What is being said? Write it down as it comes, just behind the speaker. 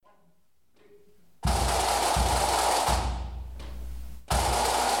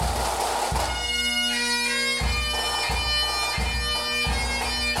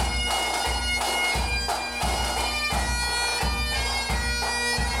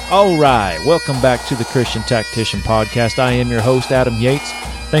All right, welcome back to the Christian Tactician Podcast. I am your host, Adam Yates.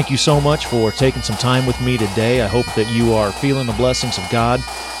 Thank you so much for taking some time with me today. I hope that you are feeling the blessings of God.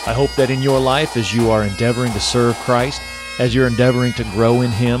 I hope that in your life, as you are endeavoring to serve Christ, as you're endeavoring to grow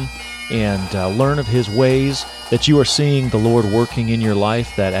in Him and learn of His ways, that you are seeing the Lord working in your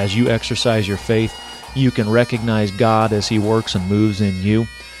life, that as you exercise your faith, you can recognize God as He works and moves in you.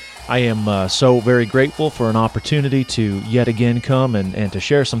 I am so very grateful for an opportunity to yet again come and to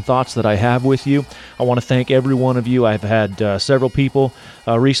share some thoughts that I have with you. I want to thank every one of you. I've had several people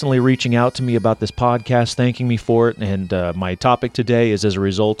recently reaching out to me about this podcast, thanking me for it, and my topic today is as a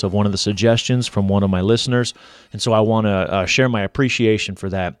result of one of the suggestions from one of my listeners, and so I want to share my appreciation for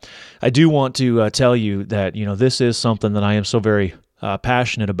that. I do want to tell you that this is something that I am so very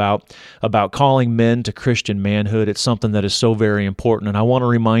passionate about calling men to Christian manhood. It's something that is so very important, and I want to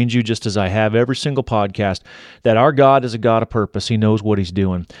remind you, just as I have every single podcast, that our God is a God of purpose. He knows what He's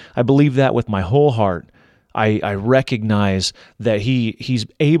doing. I believe that with my whole heart. I recognize that He's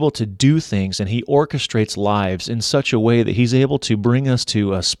able to do things, and He orchestrates lives in such a way that He's able to bring us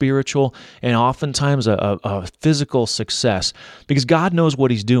to a spiritual and oftentimes a physical success, because God knows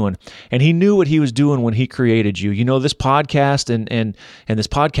what He's doing, and He knew what He was doing when He created you. This podcast and this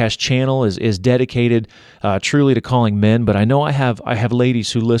podcast channel is dedicated truly to calling men, but I know I have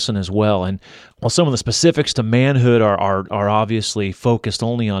ladies who listen as well, and while some of the specifics to manhood are obviously focused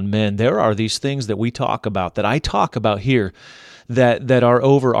only on men, there are these things that we talk about, that I talk about here, that are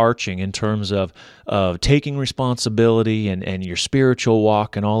overarching in terms of taking responsibility and your spiritual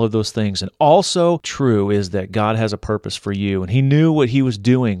walk and all of those things. And also true is that God has a purpose for you, and He knew what He was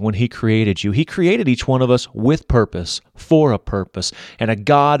doing when He created you. He created each one of us with purpose, for a purpose, and a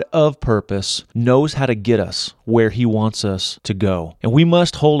God of purpose knows how to get us where He wants us to go. And we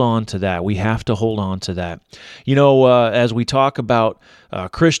must hold on to that. We have to hold on to that. As we talk about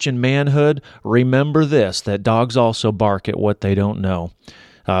Christian manhood, remember this, that dogs also bark at what they don't know.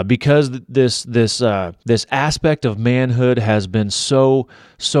 Because this aspect of manhood has been so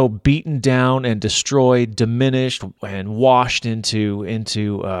beaten down and destroyed, diminished, and washed into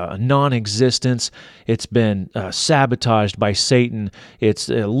non-existence. It's been sabotaged by Satan. It's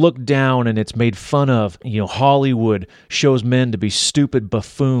looked down and it's made fun of. Hollywood shows men to be stupid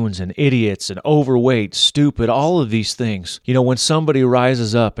buffoons and idiots and overweight, stupid, all of these things. When somebody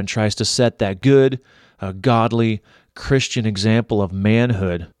rises up and tries to set that good, godly, Christian example of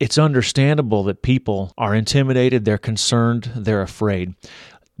manhood, it's understandable that people are intimidated, they're concerned, they're afraid.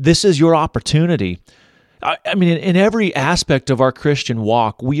 This is your opportunity. In every aspect of our Christian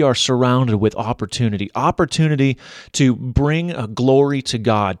walk, we are surrounded with opportunity to bring a glory to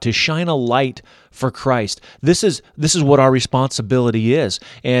God, to shine a light for Christ. This is what our responsibility is.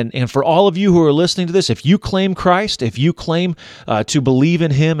 And for all of you who are listening to this, if you claim Christ, if you claim to believe in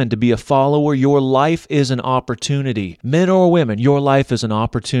Him and to be a follower, your life is an opportunity. Men or women, your life is an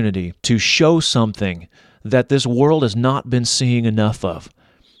opportunity to show something that this world has not been seeing enough of.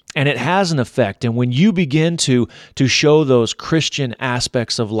 And it has an effect. And when you begin to show those Christian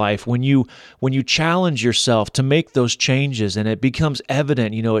aspects of life, when you challenge yourself to make those changes, and it becomes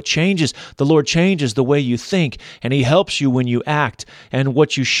evident, it changes, the Lord changes the way you think, and He helps you when you act, and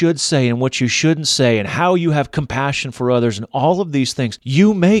what you should say and what you shouldn't say, and how you have compassion for others, and all of these things,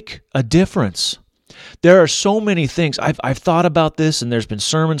 you make a difference. There are so many things. I've thought about this, and there's been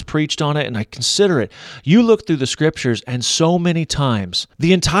sermons preached on it, and I consider it. You look through the Scriptures, and so many times,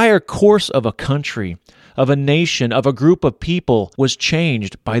 the entire course of a country, of a nation, of a group of people was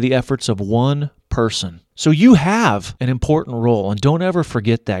changed by the efforts of one person. So you have an important role, and don't ever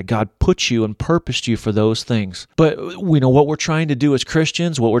forget that. God put you and purposed you for those things. But what we're trying to do as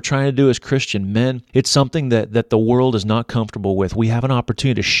Christians, what we're trying to do as Christian men, it's something that the world is not comfortable with. We have an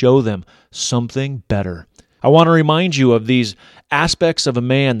opportunity to show them something better. I want to remind you of these aspects of a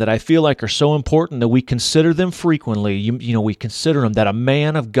man that I feel like are so important that we consider them frequently. We consider them that a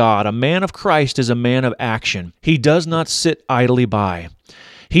man of God, a man of Christ, is a man of action. He does not sit idly by.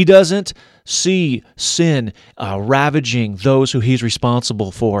 He doesn't see sin ravaging those who He's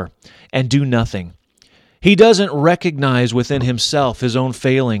responsible for and do nothing. He doesn't recognize within himself his own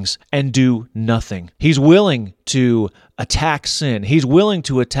failings and do nothing. He's willing to attack sin. He's willing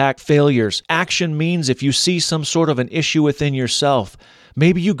to attack failures. Action means if you see some sort of an issue within yourself,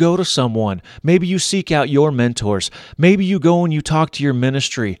 maybe you go to someone. Maybe you seek out your mentors. Maybe you go and you talk to your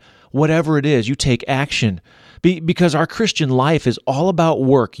ministry. Whatever it is, you take action. Because our Christian life is all about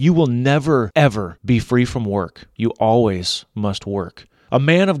work. You will never, ever be free from work. You always must work. A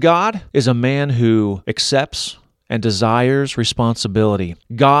man of God is a man who accepts and desires responsibility.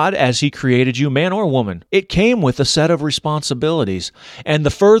 God, as He created you, man or woman, it came with a set of responsibilities. And the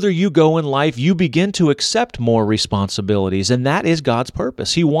further you go in life, you begin to accept more responsibilities. And that is God's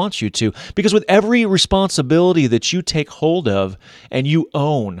purpose. He wants you to. Because with every responsibility that you take hold of and you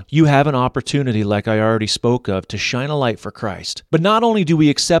own, you have an opportunity, like I already spoke of, to shine a light for Christ. But not only do we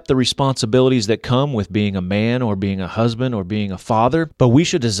accept the responsibilities that come with being a man or being a husband or being a father, but we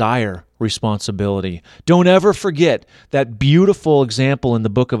should desire responsibility. Don't ever forget that beautiful example in the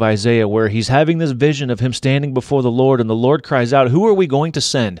book of Isaiah where he's having this vision of him standing before the Lord, and the Lord cries out, "Who are we going to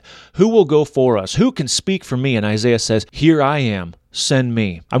send? Who will go for us? Who can speak for me?" And Isaiah says, "Here I am. Send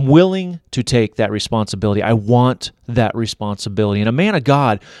me." I'm willing to take that responsibility. I want that responsibility. And a man of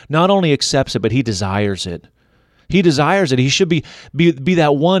God not only accepts it, but he desires it. He desires it. He should be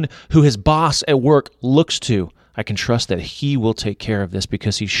that one who his boss at work looks to. I can trust that he will take care of this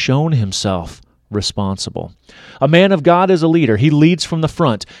because he's shown himself responsible. A man of God is a leader. He leads from the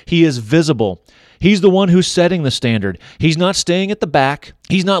front. He is visible. He's the one who's setting the standard. He's not staying at the back.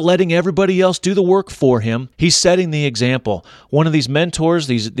 He's not letting everybody else do the work for him. He's setting the example. One of these mentors,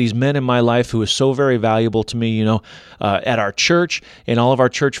 these men in my life who is so very valuable to me, at our church, in all of our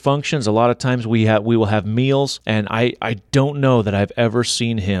church functions, a lot of times we will have meals, and I don't know that I've ever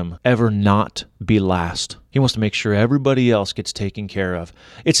seen him ever not be last. He wants to make sure everybody else gets taken care of.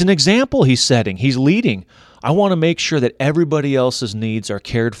 It's an example he's setting. He's leading. I want to make sure that everybody else's needs are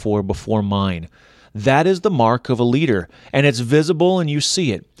cared for before mine. That is the mark of a leader, and it's visible and you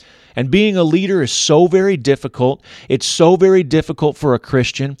see it. And being a leader is so very difficult. It's so very difficult for a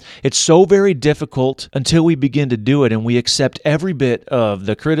Christian. It's so very difficult until we begin to do it and we accept every bit of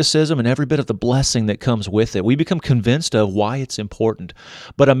the criticism and every bit of the blessing that comes with it. We become convinced of why it's important.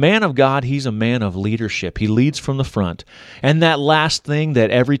 But a man of God, he's a man of leadership. He leads from the front. And that last thing that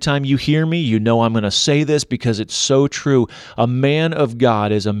every time you hear me, you know I'm going to say this because it's so true. A man of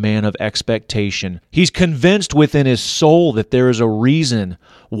God is a man of expectation. He's convinced within his soul that there is a reason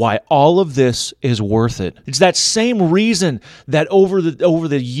why all of this is worth it. It's that same reason that over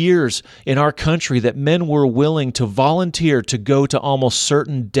the years in our country that men were willing to volunteer to go to almost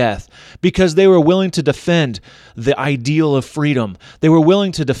certain death because they were willing to defend the ideal of freedom. They were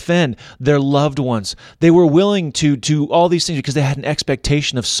willing to defend their loved ones. They were willing to do all these things because they had an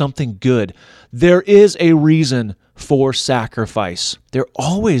expectation of something good. There is a reason for sacrifice. There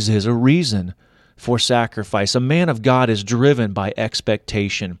always is a reason for sacrifice. A man of God is driven by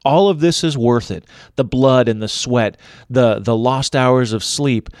expectation. All of this is worth it. The blood and the sweat, the lost hours of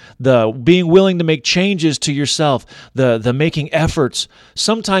sleep, the being willing to make changes to yourself, the making efforts,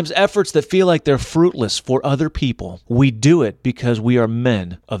 sometimes efforts that feel like they're fruitless for other people. We do it because we are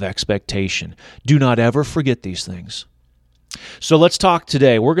men of expectation. Do not ever forget these things. So let's talk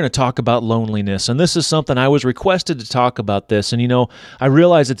today. We're going to talk about loneliness, and this is something I was requested to talk about this, and I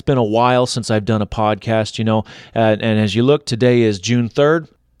realize it's been a while since I've done a podcast, and as you look, today is June 3rd,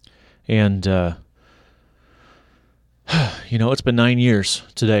 and it's been 9 years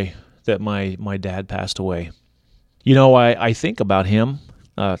today that my dad passed away. I think about him.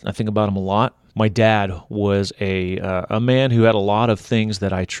 I think about him a lot. My dad was a man who had a lot of things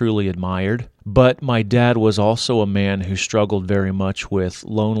that I truly admired, but my dad was also a man who struggled very much with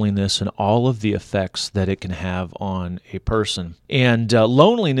loneliness and all of the effects that it can have on a person. And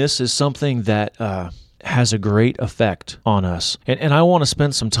loneliness is something that has a great effect on us. And I want to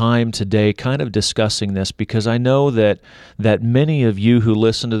spend some time today kind of discussing this because I know that many of you who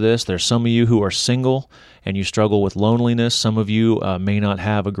listen to this, there's some of you who are single and you struggle with loneliness. Some of you may not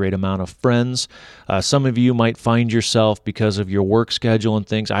have a great amount of friends. Some of you might find yourself because of your work schedule and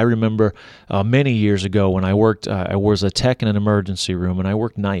things. I remember many years ago when I worked, I was a tech in an emergency room and I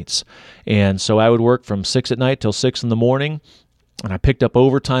worked nights. And so I would work from 6 at night till 6 in the morning. And I picked up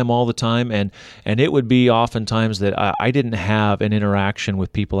overtime all the time, and it would be oftentimes that I didn't have an interaction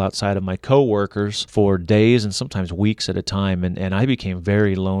with people outside of my coworkers for days and sometimes weeks at a time, and I became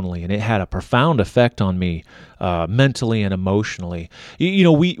very lonely, and it had a profound effect on me mentally and emotionally.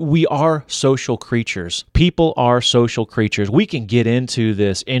 We are social creatures. People are social creatures. We can get into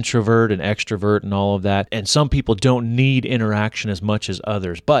this introvert and extrovert and all of that, and some people don't need interaction as much as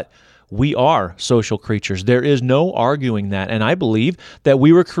others, but we are social creatures. There is no arguing that, and I believe that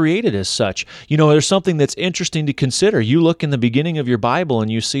we were created as such. There's something that's interesting to consider. You look in the beginning of your Bible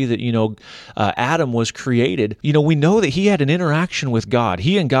and you see that, Adam was created. We know that he had an interaction with God.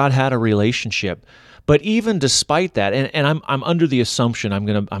 He and God had a relationship. But even despite that, and I'm under the assumption, I'm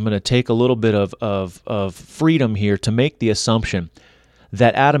gonna take a little bit of freedom here to make the assumption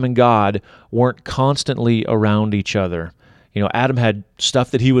that Adam and God weren't constantly around each other. Adam had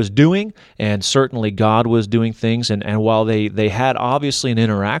stuff that he was doing, and certainly God was doing things. And while they had obviously an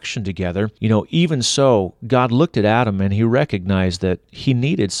interaction together, even so, God looked at Adam and he recognized that he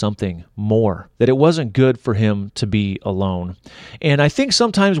needed something more, that it wasn't good for him to be alone. And I think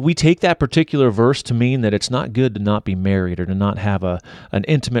sometimes we take that particular verse to mean that it's not good to not be married or to not have an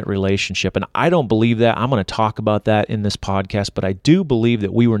intimate relationship. And I don't believe that. I'm going to talk about that in this podcast, but I do believe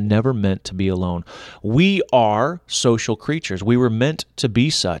that we were never meant to be alone. We are social creatures. We were meant to be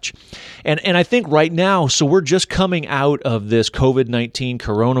such. And I think right now, so we're just coming out of this COVID-19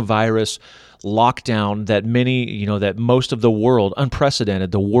 coronavirus lockdown that that most of the world,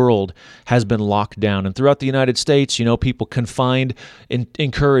 unprecedented, the world has been locked down. And throughout the United States, people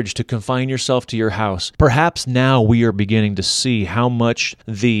encouraged to confine yourself to your house. Perhaps now we are beginning to see how much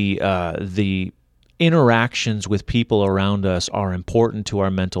the interactions with people around us are important to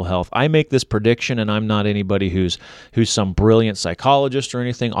our mental health. I make this prediction, and I'm not anybody who's some brilliant psychologist or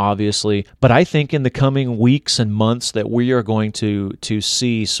anything, obviously, but I think in the coming weeks and months that we are going to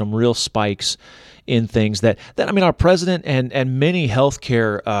see some real spikes in things that our president and many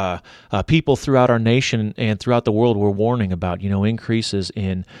healthcare people throughout our nation and throughout the world were warning about, increases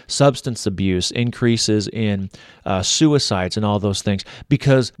in substance abuse, increases in suicides and all those things,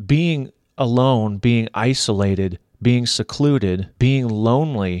 because being alone, being isolated, being secluded, being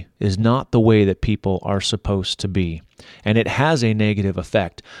lonely is not the way that people are supposed to be. And it has a negative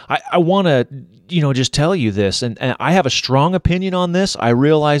effect. I want to, just tell you this, and I have a strong opinion on this. I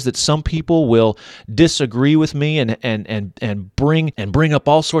realize that some people will disagree with me and bring up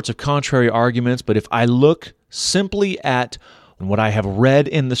all sorts of contrary arguments, but if I look simply at what I have read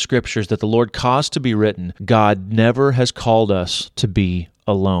in the scriptures that the Lord caused to be written, God never has called us to be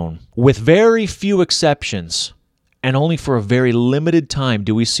alone. With very few exceptions, and only for a very limited time,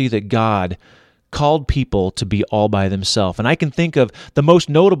 do we see that God called people to be all by themselves. And I can think of the most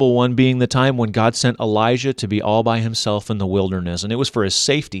notable one being the time when God sent Elijah to be all by himself in the wilderness, and it was for his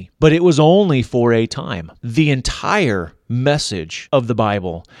safety. But it was only for a time. The entire message of the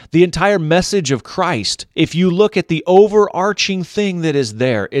Bible, the entire message of Christ, if you look at the overarching thing that is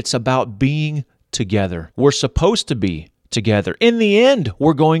there, it's about being together. We're supposed to be together. In the end,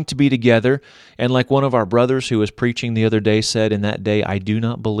 we're going to be together. And like one of our brothers who was preaching the other day said, in that day, I do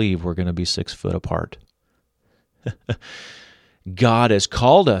not believe we're going to be 6 foot apart. God has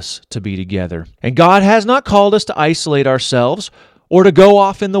called us to be together. And God has not called us to isolate ourselves or to go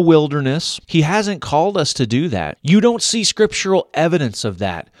off in the wilderness. He hasn't called us to do that. You don't see scriptural evidence of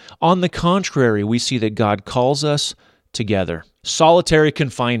that. On the contrary, we see that God calls us together. Solitary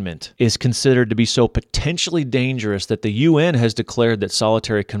confinement is considered to be so potentially dangerous that the UN has declared that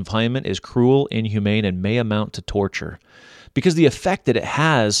solitary confinement is cruel, inhumane, and may amount to torture. Because the effect that it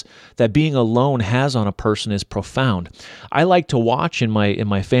has, that being alone has on a person, is profound. I like to watch in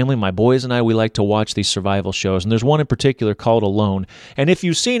my family, my boys and I, we like to watch these survival shows, and there's one in particular called Alone. And if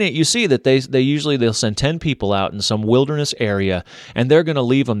you've seen it, you see that they'll send 10 people out in some wilderness area, and they're going to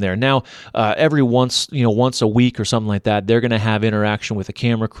leave them there. Now, every once a week or something like that, they're going to have interaction with a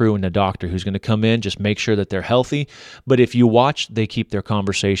camera crew and a doctor who's going to come in, just make sure that they're healthy. But if you watch, they keep their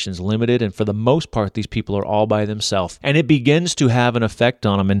conversations limited, and for the most part, these people are all by themselves, and it begins to have an effect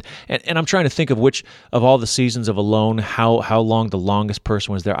on them. And I'm trying to think of which of all the seasons of Alone, how long the longest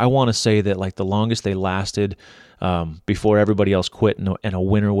person was there. I want to say that like the longest they lasted before everybody else quit and a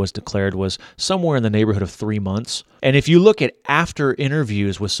winner was declared was somewhere in the neighborhood of 3 months. And if you look at after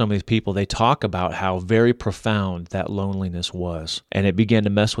interviews with some of these people, they talk about how very profound that loneliness was, and it began to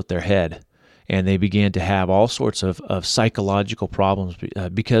mess with their head. And they began to have all sorts of psychological problems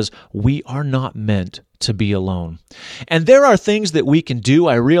because we are not meant to be alone. And there are things that we can do.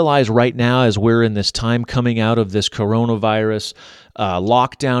 I realize right now as we're in this time coming out of this coronavirus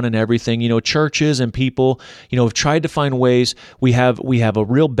lockdown and everything, churches and people, have tried to find ways. We have a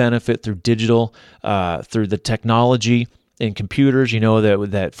real benefit through digital, through the technology in computers,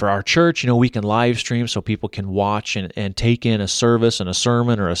 that for our church, we can live stream so people can watch and take in a service and a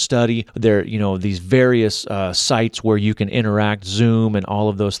sermon or a study. There, these various sites where you can interact, Zoom and all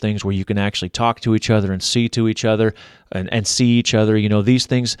of those things where you can actually talk to each other and see to each other and see each other. These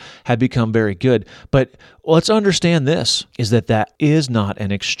things have become very good. But let's understand this, is that is not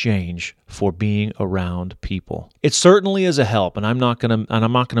an exchange for being around people. It certainly is a help, and I'm not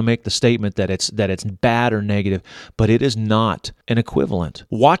gonna make the statement that it's bad or negative, but it is not an equivalent.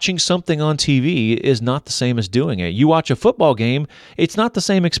 Watching something on TV is not the same as doing it. You watch a football game, it's not the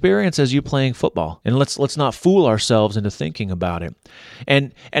same experience as you playing football. And let's not fool ourselves into thinking about it.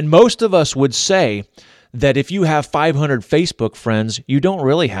 And most of us would say that if you have 500 Facebook friends, you don't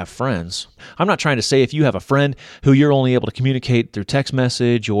really have friends. I'm not trying to say if you have a friend who you're only able to communicate through text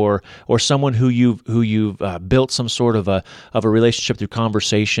message or someone who you've built some sort of a relationship through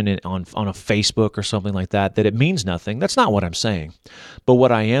conversation on a Facebook or something like that it means nothing. That's not what I'm saying. But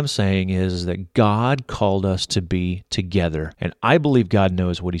what I am saying is that God called us to be together, and I believe God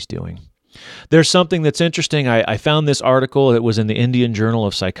knows what He's doing. There's something that's interesting. I found this article. It was in the Indian Journal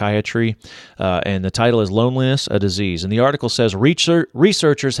of Psychiatry, and the title is Loneliness, a Disease. And the article says,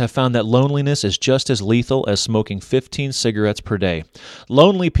 researchers have found that loneliness is just as lethal as smoking 15 cigarettes per day.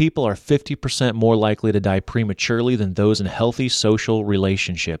 Lonely people are 50% more likely to die prematurely than those in healthy social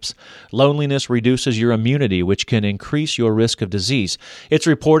relationships. Loneliness reduces your immunity, which can increase your risk of disease. It's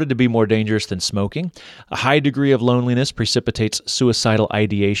reported to be more dangerous than smoking. A high degree of loneliness precipitates suicidal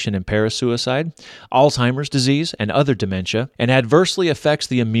ideation and parasuicide, Alzheimer's disease, and other dementia, and adversely affects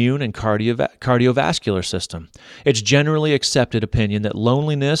the immune and cardiovascular system. It's generally accepted opinion that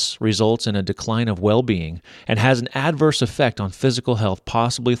loneliness results in a decline of well-being and has an adverse effect on physical health,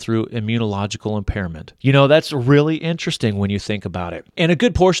 possibly through immunological impairment. That's really interesting when you think about it. And a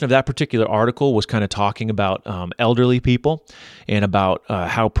good portion of that particular article was kind of talking about elderly people and about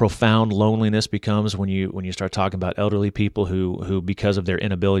how profound loneliness becomes when you start talking about elderly people who because of their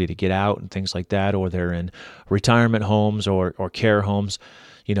inability to get out and things like that, or they're in retirement homes or care homes,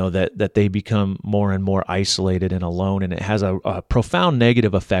 that they become more and more isolated and alone, and it has a profound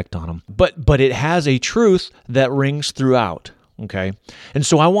negative effect on them. But it has a truth that rings throughout. Okay. And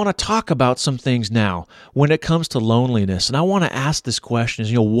so I want to talk about some things now when it comes to loneliness. And I want to ask this question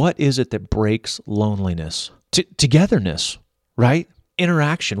is, what is it that breaks loneliness? Togetherness, right?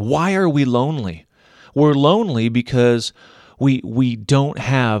 Interaction. Why are we lonely? We're lonely because we don't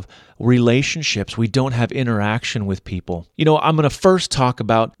have relationships. We don't have interaction with people. I'm going to first talk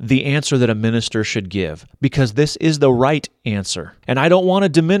about the answer that a minister should give, because this is the right answer. And I don't want to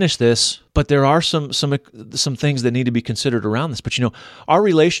diminish this, but there are some things that need to be considered around this. But our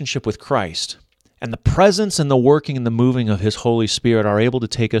relationship with Christ and the presence and the working and the moving of His Holy Spirit are able to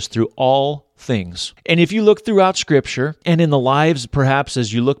take us through all things. And if you look throughout Scripture and in the lives, perhaps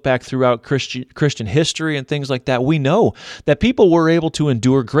as you look back throughout Christian history and things like that, we know that people were able to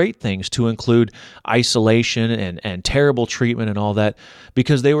endure great things, to include isolation and terrible treatment and all that,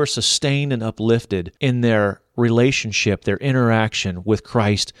 because they were sustained and uplifted in their relationship, their interaction with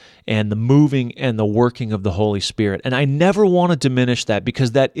Christ, and the moving and the working of the Holy Spirit. And I never want to diminish that,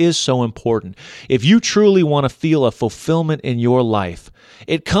 because that is so important. If you truly want to feel a fulfillment in your life,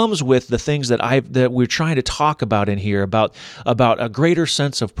 it comes with the things that we're trying to talk about in here, about a greater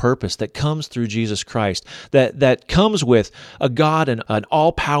sense of purpose that comes through Jesus Christ, that comes with a God, an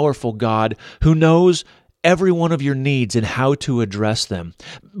all-powerful God who knows every one of your needs and how to address them.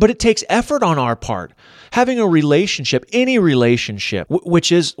 But it takes effort on our part. Having a relationship, any relationship,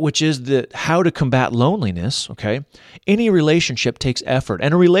 which is the how to combat loneliness, okay? Any relationship takes effort,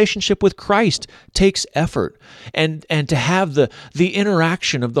 and a relationship with Christ takes effort. And to have the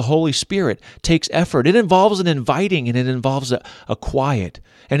interaction of the Holy Spirit takes effort. It involves an inviting, and it involves a quiet,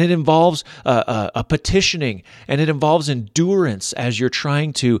 and it involves a petitioning, and it involves endurance as you're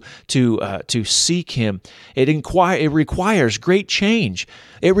trying to seek Him. It requires great change.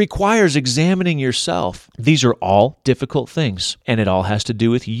 It requires examining yourself. These are all difficult things, and it all has to do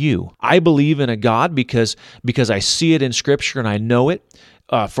with you. I believe in a God because I see it in Scripture and I know it.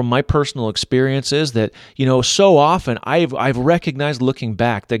 From my personal experiences, that so often I've recognized, looking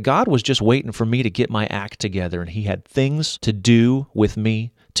back, that God was just waiting for me to get my act together, and He had things to do with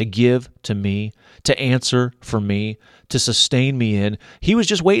me, to give to me, to answer for me, to sustain me in. He was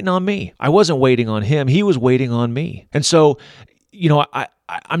just waiting on me. I wasn't waiting on Him. He was waiting on me. And so,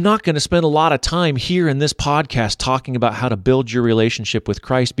 I'm not going to spend a lot of time here in this podcast talking about how to build your relationship with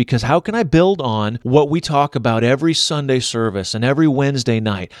Christ, because how can I build on what we talk about every Sunday service and every Wednesday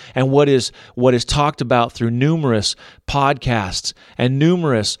night, and what is talked about through numerous podcasts and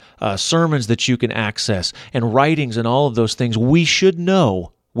numerous sermons that you can access and writings and all of those things? We should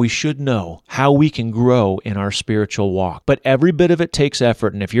know how we can grow in our spiritual walk. But every bit of it takes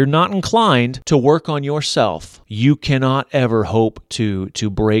effort. And if you're not inclined to work on yourself, you cannot ever hope to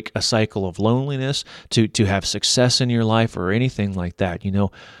break a cycle of loneliness, to have success in your life or anything like that.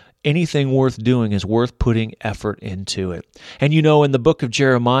 Anything worth doing is worth putting effort into it. And in the book of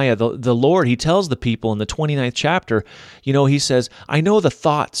Jeremiah, the Lord, He tells the people in the 29th chapter, He says, I know the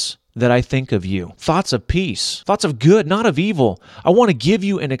thoughts that I think of you, thoughts of peace, thoughts of good, not of evil. I want to give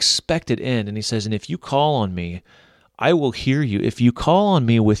you an expected end. And He says, and if you call on me, I will hear you, if you call on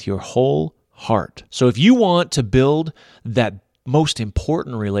me with your whole heart. So if you want to build that most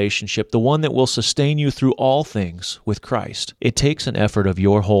important relationship, the one that will sustain you through all things with Christ, it takes an effort of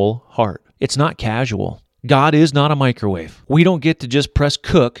your whole heart. It's not casual. God is not a microwave. We don't get to just press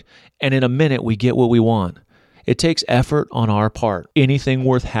cook and in a minute we get what we want. It takes effort on our part. Anything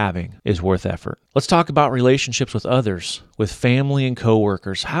worth having is worth effort. Let's talk about relationships with others, with family and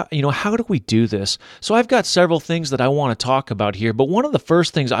coworkers. How do we do this? So I've got several things that I want to talk about here, but one of the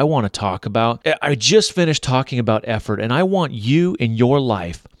first things I want to talk about, I just finished talking about effort, and I want you in your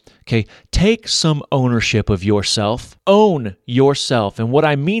life, okay, take some ownership of yourself. Own yourself. And what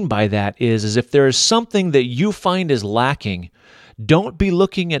I mean by that is if there is something that you find is lacking, don't be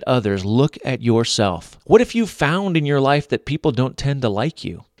looking at others. Look at yourself. What if you found in your life that people don't tend to like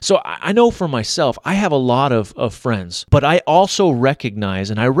you? So I know for myself, I have a lot of friends, but I also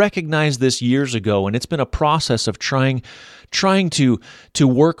recognize, and I recognized this years ago, and it's been a process of trying to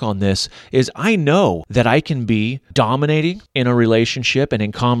work on this, is I know that I can be dominating in a relationship and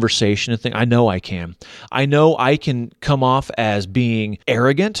in conversation and things. I know I can. I know I can come off as being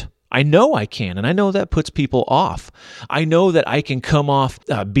arrogant. I know I can, and I know that puts people off. I know that I can come off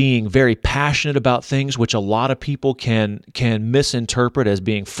being very passionate about things, which a lot of people can misinterpret as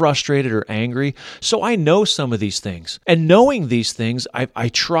being frustrated or angry. So I know some of these things. And knowing these things, I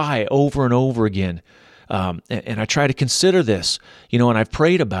try over and over again. And I try to consider this, and I've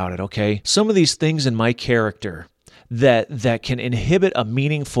prayed about it, okay? Some of these things in my character that can inhibit a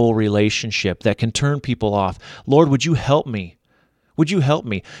meaningful relationship, that can turn people off. Lord, would you help me? Would you help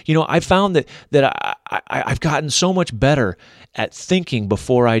me? I found that I've gotten so much better at thinking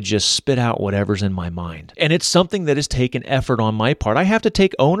before I just spit out whatever's in my mind. And it's something that has taken effort on my part. I have to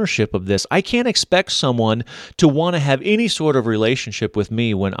take ownership of this. I can't expect someone to want to have any sort of relationship with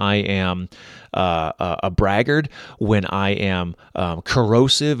me when I am a braggart, when I am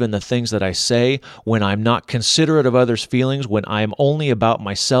corrosive in the things that I say, when I'm not considerate of others' feelings, when I'm only about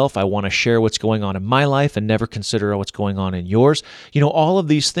myself. I want to share what's going on in my life and never consider what's going on in yours. All of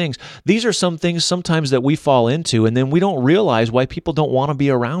these things. These are some things sometimes that we fall into, and then we don't realize why people don't want to be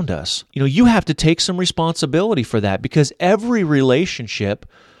around us. You have to take some responsibility for that, because every relationship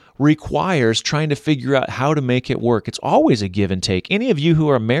requires trying to figure out how to make it work. It's always a give and take. Any of you who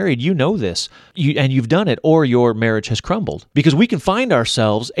are married, you know this, and you've done it, or your marriage has crumbled. Because we can find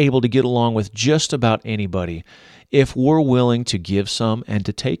ourselves able to get along with just about anybody if we're willing to give some and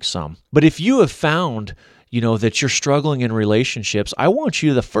to take some. But if you have found that you're struggling in relationships,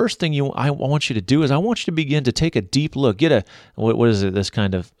 the first thing I want you to do is I want you to begin to take a deep look. What is it, this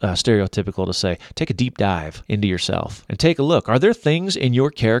kind of stereotypical to say? Take a deep dive into yourself and take a look. Are there things in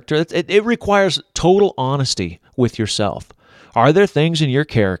your character? It requires total honesty with yourself. Are there things in your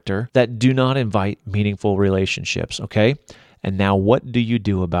character that do not invite meaningful relationships, okay? And now what do you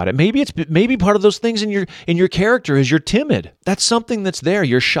do about it? Maybe part of those things in your character is you're timid. That's something that's there.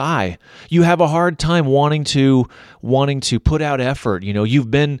 You're shy. You have a hard time wanting to put out effort.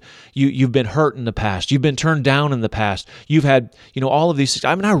 You've been hurt in the past. You've been turned down in the past. You've had, all of these things.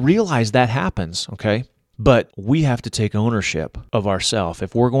 I realize that happens, okay? But we have to take ownership of ourselves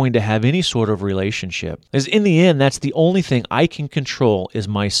if we're going to have any sort of relationship. Because in the end, that's the only thing I can control is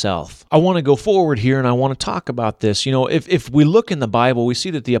myself. I want to go forward here and I want to talk about this. If we look in the Bible, we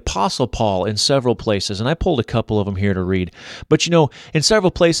see that the Apostle Paul in several places, and I pulled a couple of them here to read, but in several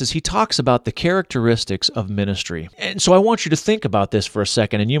places, he talks about the characteristics of ministry. And so I want you to think about this for a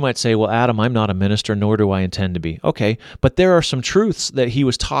second. And you might say, well, Adam, I'm not a minister, nor do I intend to be. Okay, but there are some truths that he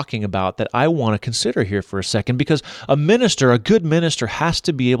was talking about that I want to consider here for a second, because a good minister has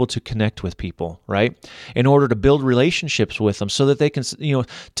to be able to connect with people, right? In order to build relationships with them so that they can,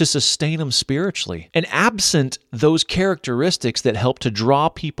 to sustain them spiritually. And absent those characteristics that help to draw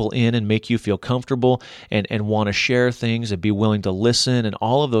people in and make you feel comfortable and want to share things and be willing to listen and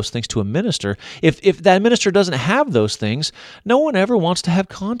all of those things to a minister, if that minister doesn't have those things, no one ever wants to have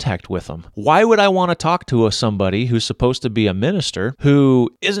contact with them. Why would I want to talk to somebody who's supposed to be a minister who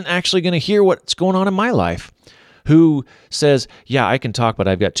isn't actually going to hear what's going on in my life? Who says, yeah, I can talk, but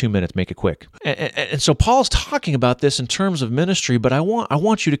I've got 2 minutes, make it quick. And so Paul's talking about this in terms of ministry, but I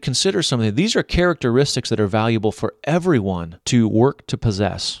want you to consider something. These are characteristics that are valuable for everyone to work to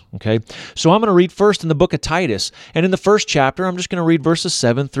possess, okay? So I'm going to read first in the book of Titus, and in the first chapter, I'm just going to read verses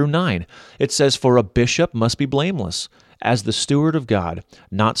 7 through 9. It says, "For a bishop must be blameless, as the steward of God,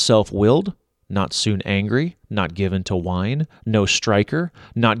 not self-willed, not soon angry, not given to wine, no striker,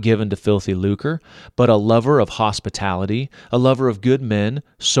 not given to filthy lucre, but a lover of hospitality, a lover of good men,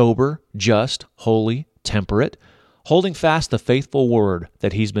 sober, just, holy, temperate, holding fast the faithful word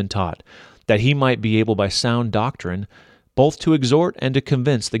that he's been taught, that he might be able by sound doctrine both to exhort and to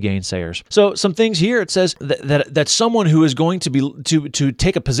convince the gainsayers. So some things here, it says that someone who is going to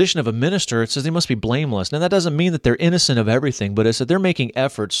take a position of a minister, it says they must be blameless. Now that doesn't mean that they're innocent of everything, but it's that they're making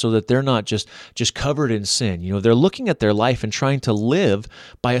efforts so that they're not just covered in sin. They're looking at their life and trying to live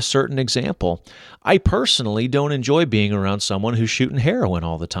by a certain example. I personally don't enjoy being around someone who's shooting heroin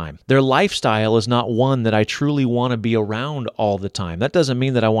all the time. Their lifestyle is not one that I truly want to be around all the time. That doesn't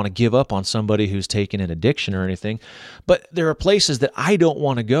mean that I want to give up on somebody who's taken an addiction or anything, but there are places that I don't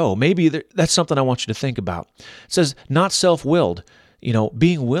want to go. Maybe that's something I want you to think about. It says, not self-willed.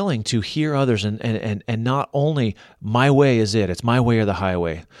 Being willing to hear others and not only my way is it's my way or the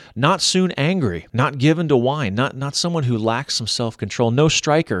highway. Not soon angry, not given to wine, not someone who lacks some self-control. No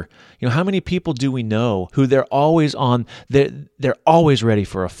striker. How many people do we know who they're always ready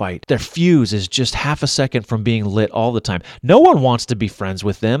for a fight? Their fuse is just half a second from being lit all the time. No one wants to be friends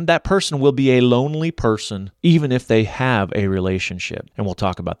with them. That person will be a lonely person, even if they have a relationship. And we'll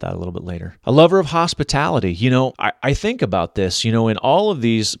talk about that a little bit later. A lover of hospitality. I think about this, in all of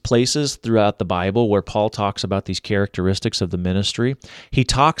these places throughout the Bible where Paul talks about these characteristics of the ministry, he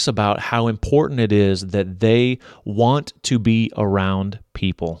talks about how important it is that they want to be around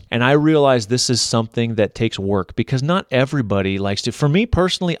people. And I realize this is something that takes work because not everybody likes to. For me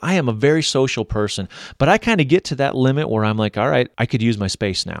personally, I am a very social person, but I kind of get to that limit where I'm like, all right, I could use my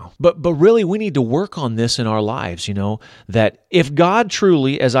space now. But really, we need to work on this in our lives, that if God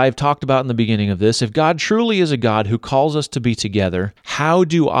truly, as I've talked about in the beginning of this, if God truly is a God who calls us to be together, how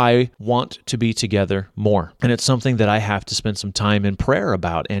do I want to be together more? And it's something that I have to spend some time in prayer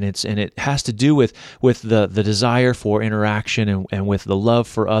about, and it has to do with the desire for interaction and with the love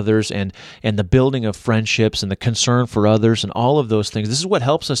for others and the building of friendships and the concern for others and all of those things. This is what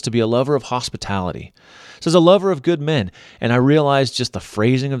helps us to be a lover of hospitality. It says a lover of good men. And I realize just the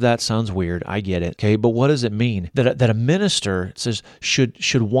phrasing of that sounds weird. I get it. Okay, but what does it mean? That a minister, it says,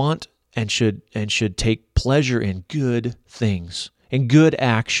 should want and should take pleasure in good things, in good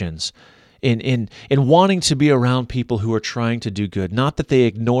actions, in wanting to be around people who are trying to do good. Not that they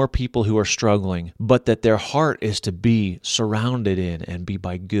ignore people who are struggling, but that their heart is to be surrounded in and be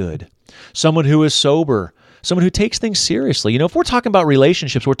by good. Someone who is sober, someone who takes things seriously. If we're talking about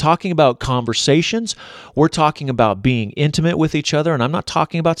relationships, we're talking about conversations, we're talking about being intimate with each other, and I'm not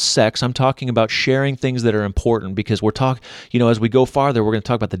talking about sex, I'm talking about sharing things that are important because we're talking, as we go farther, we're going to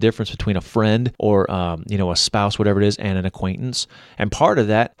talk about the difference between a friend or, a spouse, whatever it is, and an acquaintance. And part of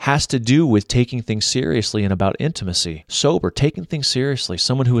that has to do with taking things seriously and about intimacy. Sober, taking things seriously,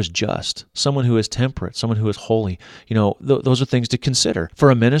 someone who is just, someone who is temperate, someone who is holy. Those are things to consider.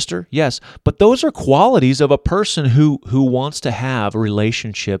 For a minister, yes, but those are qualities of a person who wants to have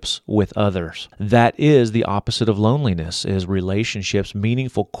relationships with others. That is the opposite of loneliness, is relationships,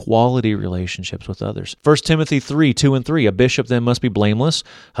 meaningful quality relationships with others. 1 Timothy 3:2-3, a bishop then must be blameless,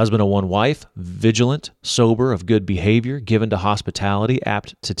 husband of one wife, vigilant, sober, of good behavior, given to hospitality,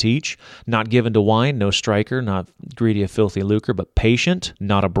 apt to teach, not given to wine, no striker, not greedy of filthy lucre, but patient,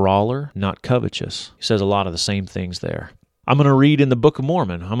 not a brawler, not covetous. He says a lot of the same things there. I'm going to read in the Book of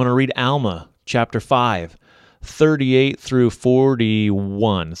Mormon. I'm going to read Alma, chapter 5. 38 through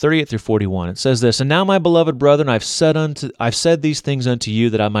 41. It says this, "And now, my beloved brethren, I've said these things unto you,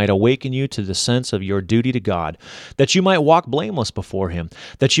 that I might awaken you to the sense of your duty to God, that you might walk blameless before him,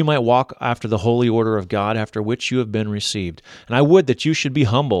 that you might walk after the holy order of God, after which you have been received. And I would that you should be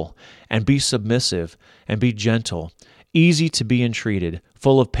humble, and be submissive, and be gentle, easy to be entreated,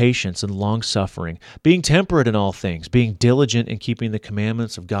 full of patience and long-suffering, being temperate in all things, being diligent in keeping the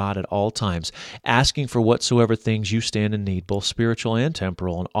commandments of God at all times, asking for whatsoever things you stand in need, both spiritual and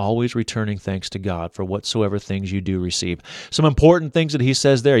temporal, and always returning thanks to God for whatsoever things you do receive." Some important things that he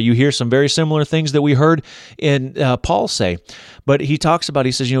says there. You hear some very similar things that we heard in Paul say, but he talks about,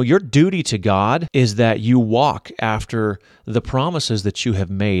 he says, your duty to God is that you walk after the promises that you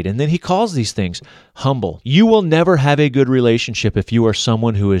have made. And then he calls these things humble. You will never have a good relationship if you are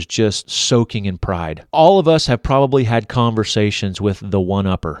someone who is just soaking in pride. All of us have probably had conversations with the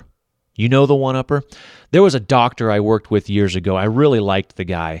one-upper. You know the one-upper? There was a doctor I worked with years ago. I really liked the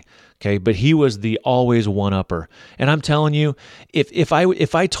guy, okay, but he was the always one-upper. And I'm telling you, if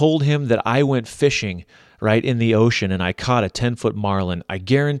I told him that I went fishing right in the ocean and I caught a 10-foot marlin, I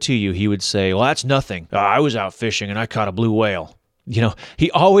guarantee you he would say, "Well, that's nothing. I was out fishing and I caught a blue whale."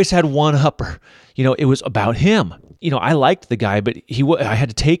 He always had one-upper. It was about him. I liked the guy, but I had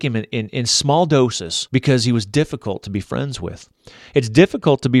to take him in small doses because he was difficult to be friends with. It's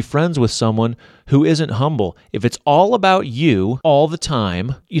difficult to be friends with someone who isn't humble. If it's all about you all the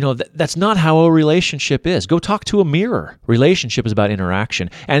time, that's not how a relationship is. Go talk to a mirror. Relationship is about interaction.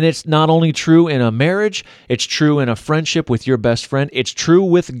 And it's not only true in a marriage, it's true in a friendship with your best friend. It's true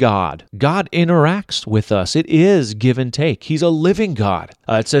with God. God interacts with us. It is give and take. He's a living God.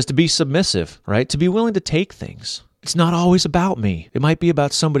 It says to be submissive, right? To be willing to take things. It's not always about me. It might be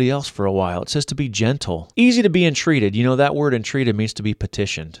about somebody else for a while. It says to be gentle. Easy to be entreated. That word entreated means to be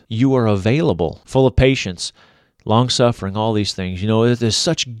petitioned. You are available, full of patience, long-suffering, all these things. There's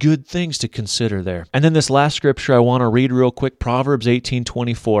such good things to consider there. And then this last scripture I want to read real quick, Proverbs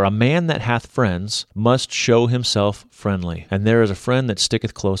 18:24. A man that hath friends must show himself friendly, and there is a friend that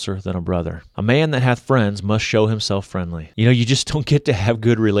sticketh closer than a brother. A man that hath friends must show himself friendly. You just don't get to have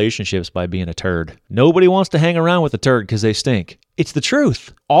good relationships by being a turd. Nobody wants to hang around with a turd because they stink. It's the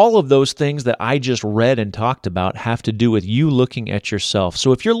truth. All of those things that I just read and talked about have to do with you looking at yourself.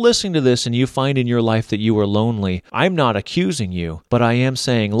 So if you're listening to this and you find in your life that you are lonely, I'm not accusing you, but I am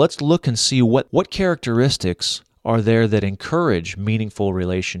saying let's look and see what characteristics are there that encourage meaningful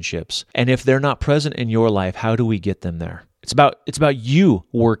relationships. And if they're not present in your life, how do we get them there? It's about you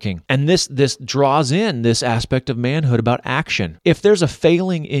working. And this draws in this aspect of manhood about action. If there's a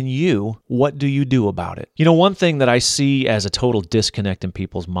failing in you, what do you do about it? One thing that I see as a total disconnect in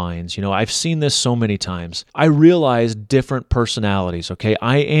people's minds, I've seen this so many times. I realize different personalities, okay?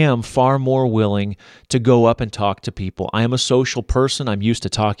 I am far more willing to go up and talk to people. I am a social person. I'm used to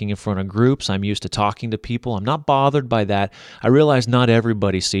talking in front of groups. I'm used to talking to people. I'm not bothered by that. I realize not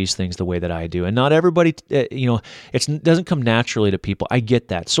everybody sees things the way that I do. And not everybody, it doesn't come naturally to people. I get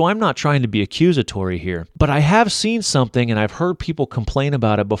that. So I'm not trying to be accusatory here, but I have seen something and I've heard people complain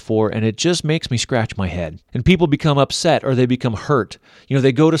about it before, and it just makes me scratch my head. And people become upset or they become hurt.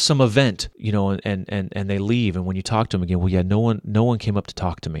 They go to some event, and they leave, and when you talk to them again, well, yeah, no one came up to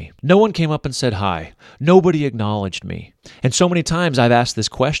talk to me. No one came up and said hi. Nobody acknowledged me. And so many times I've asked this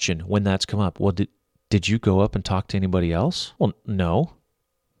question when that's come up. Well, did you go up and talk to anybody else? Well, no.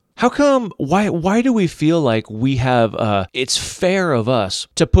 How come, why do we feel like we have, it's fair of us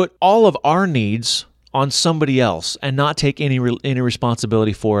to put all of our needs on somebody else and not take any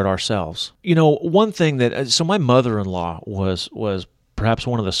responsibility for it ourselves? One thing so my mother-in-law was perhaps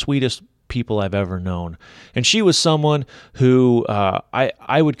one of the sweetest people I've ever known. And she was someone who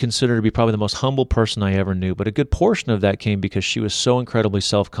I would consider to be probably the most humble person I ever knew. But a good portion of that came because she was so incredibly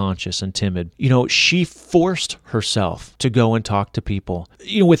self-conscious and timid. She forced herself to go and talk to people.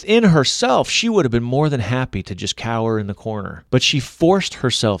 Within herself, she would have been more than happy to just cower in the corner. But she forced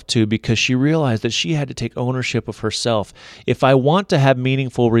herself to because she realized that she had to take ownership of herself. If I want to have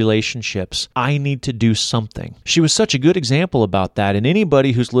meaningful relationships, I need to do something. She was such a good example about that. And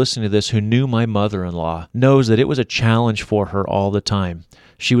anybody who's listening to this who knew my mother-in-law knows that it was a challenge for her all the time.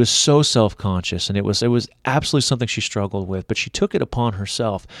 She was so self-conscious, and it was absolutely something she struggled with, but she took it upon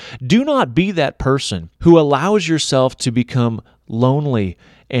herself. Do not be that person who allows yourself to become lonely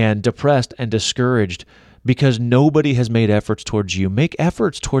and depressed and discouraged because nobody has made efforts towards you. Make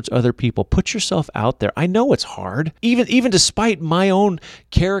efforts towards other people. Put yourself out there. I know it's hard. Even despite my own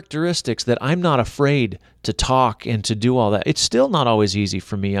characteristics that I'm not afraid to talk and to do all that, it's still not always easy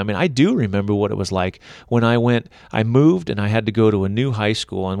for me. I mean, I do remember what it was like when I moved and I had to go to a new high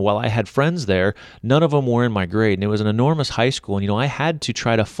school. And while I had friends there, none of them were in my grade. And it was an enormous high school. And, I had to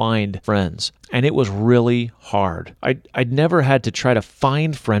try to find friends. And it was really hard. I'd never had to try to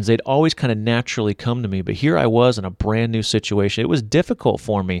find friends. They'd always kind of naturally come to me. But here I was in a brand new situation. It was difficult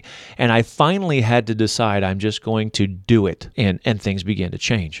for me. And I finally had to decide I'm just going to do it. And things began to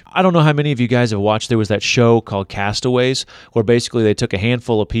change. I don't know how many of you guys have watched. There was that show called Castaways, where basically they took a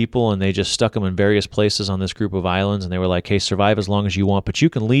handful of people and they just stuck them in various places on this group of islands. And they were like, hey, survive as long as you want, but you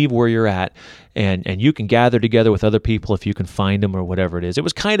can leave where you're at and you can gather together with other people if you can find them or whatever it is. It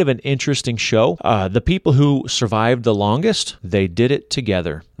was kind of an interesting show. The people who survived the longest, they did it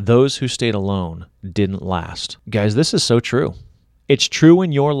together. Those who stayed alone didn't last. Guys, this is so true. It's true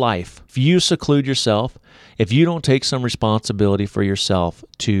in your life. If you seclude yourself, if you don't take some responsibility for yourself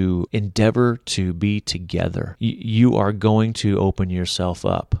to endeavor to be together, you are going to open yourself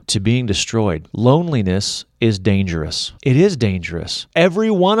up to being destroyed. Loneliness is dangerous. It is dangerous. Every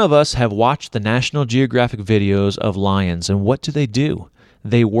one of us have watched the National Geographic videos of lions, and what do?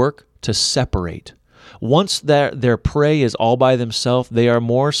 They work to separate. Once their prey is all by themselves, they are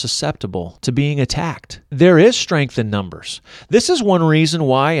more susceptible to being attacked. There is strength in numbers. This is one reason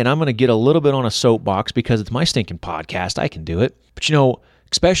why, and I'm going to get a little bit on a soapbox because it's my stinking podcast. I can do it. But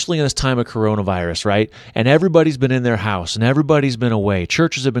especially in this time of coronavirus, right? And everybody's been in their house and everybody's been away.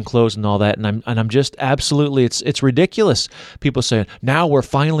 Churches have been closed and all that. And I'm just absolutely, it's ridiculous. People saying, now we're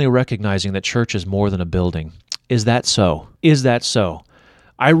finally recognizing that church is more than a building. Is that so? Is that so?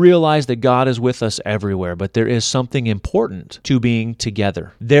 I realize that God is with us everywhere, but there is something important to being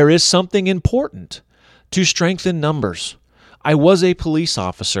together. There is something important to strengthen numbers. I was a police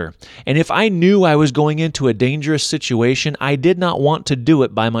officer, and if I knew I was going into a dangerous situation, I did not want to do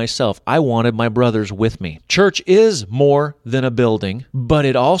it by myself. I wanted my brothers with me. Church is more than a building, but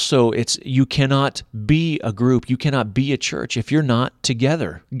you cannot be a group, you cannot be a church if you're not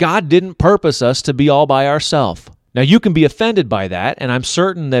together. God didn't purpose us to be all by ourselves. Now, you can be offended by that, and I'm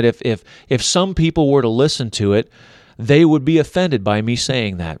certain that if some people were to listen to it, they would be offended by me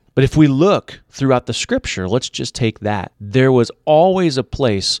saying that. But if we look throughout the Scripture, let's just take that. There was always a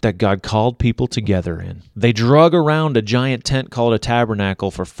place that God called people together in. They drug around a giant tent called a tabernacle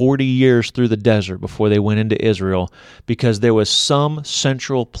for 40 years through the desert before they went into Israel, because there was some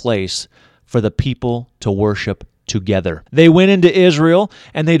central place for the people to worship together. They went into Israel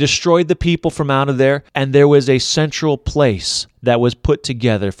and they destroyed the people from out of there, and there was a central place that was put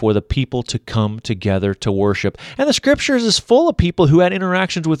together for the people to come together to worship. And the Scriptures is full of people who had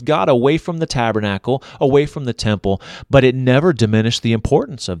interactions with God away from the tabernacle, away from the temple, but it never diminished the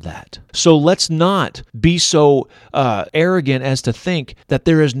importance of that. So let's not be so arrogant as to think that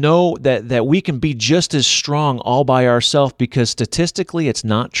there is that we can be just as strong all by ourselves, because statistically it's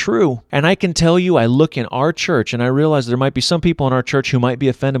not true. And I can tell you, I look in our church and I realize there might be some people in our church who might be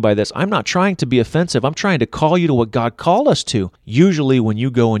offended by this. I'm not trying to be offensive. I'm trying to call you to what God called us to. Usually when you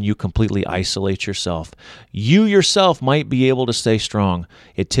go and you completely isolate yourself, you yourself might be able to stay strong.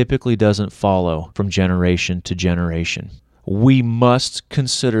 It typically doesn't follow from generation to generation. We must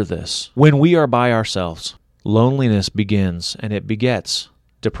consider this. When we are by ourselves, loneliness begins and it begets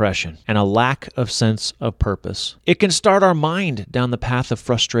depression and a lack of sense of purpose. It can start our mind down the path of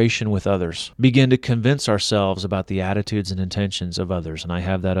frustration with others, begin to convince ourselves about the attitudes and intentions of others, and I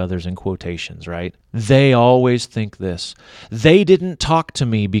have that others in quotations, right? They always think this. They didn't talk to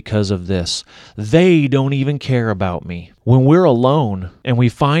me because of this. They don't even care about me. When we're alone and we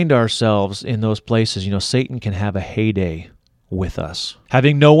find ourselves in those places, Satan can have a heyday with us.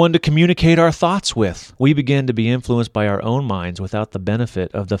 Having no one to communicate our thoughts with, we begin to be influenced by our own minds without the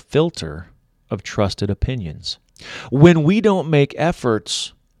benefit of the filter of trusted opinions. When we don't make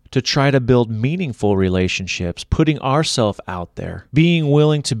efforts to try to build meaningful relationships, putting ourselves out there, being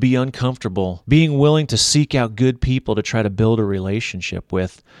willing to be uncomfortable, being willing to seek out good people to try to build a relationship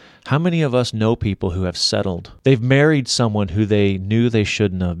with, how many of us know people who have settled? They've married someone who they knew they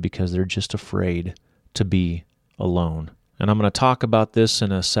shouldn't have because they're just afraid to be alone. And I'm going to talk about this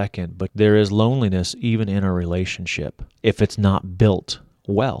in a second, but there is loneliness even in a relationship if it's not built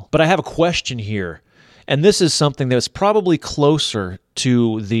well. But I have a question here, and this is something that's probably closer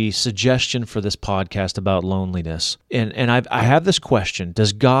to the suggestion for this podcast about loneliness. And I have this question: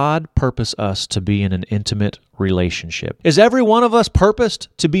 does God purpose us to be in an intimate relationship? Is every one of us purposed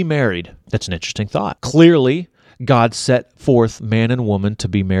to be married? That's an interesting thought. Clearly, God set forth man and woman to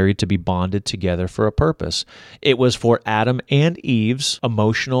be married, to be bonded together for a purpose. It was for Adam and Eve's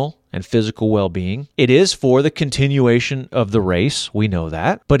emotional and physical well-being. It is for the continuation of the race. We know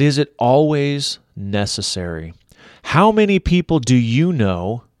that. But is it always necessary? How many people do you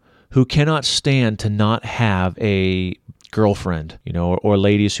know who cannot stand to not have a girlfriend, or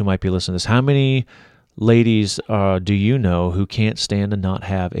ladies who might be listening to this? How many ladies do you know who can't stand to not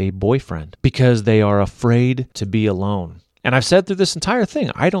have a boyfriend because they are afraid to be alone? And I've said through this entire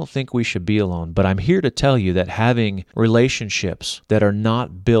thing, I don't think we should be alone, but I'm here to tell you that having relationships that are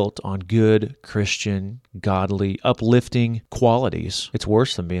not built on good, Christian, godly, uplifting qualities, it's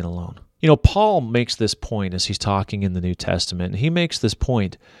worse than being alone. Paul makes this point as he's talking in the New Testament. He makes this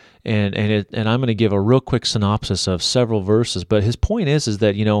point, and I'm going to give a real quick synopsis of several verses, but his point is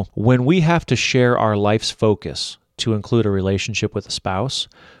that, when we have to share our life's focus to include a relationship with a spouse,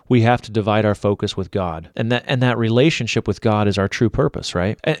 we have to divide our focus with God. And that relationship with God is our true purpose,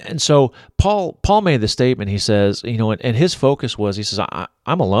 right? And so Paul made the statement, he says, and his focus was, he says,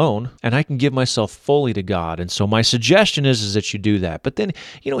 I'm alone and I can give myself fully to God. And so my suggestion is that you do that. But then,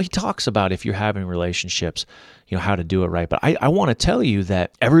 he talks about if you're having relationships, how to do it right. But I want to tell you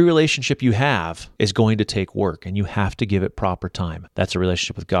that every relationship you have is going to take work, and you have to give it proper time. That's a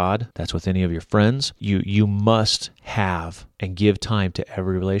relationship with God. That's with any of your friends. You must have and give time to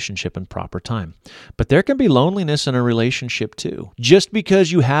every relationship in proper time. But there can be loneliness in a relationship too. Just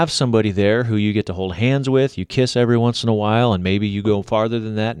because you have somebody there who you get to hold hands with, you kiss every once in a while, and maybe you go farther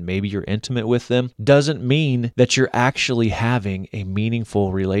than that, and maybe you're intimate with them, doesn't mean that you're actually having a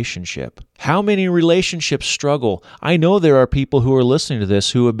meaningful relationship. How many relationships struggle? I know there are people who are listening to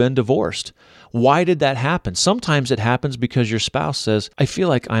this who have been divorced. Why did that happen? Sometimes it happens because your spouse says, I feel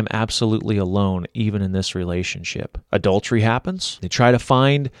like I'm absolutely alone even in this relationship. Adultery happens. They try to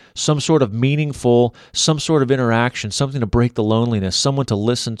find some sort of meaningful, some sort of interaction, something to break the loneliness, someone to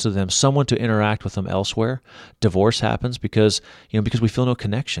listen to them, someone to interact with them elsewhere. Divorce happens because we feel no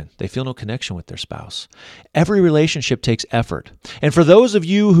connection. They feel no connection with their spouse. Every relationship takes effort. And for those of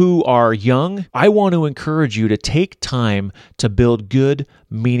you who are young, I want to encourage you to take time to build good,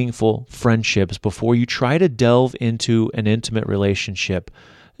 meaningful friendships before you try to delve into an intimate relationship,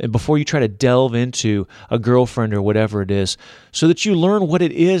 and before you try to delve into a girlfriend or whatever it is, so that you learn what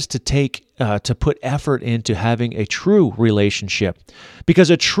it is to to put effort into having a true relationship. Because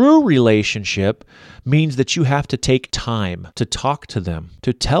a true relationship means that you have to take time to talk to them,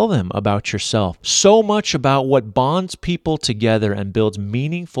 to tell them about yourself. So much about what bonds people together and builds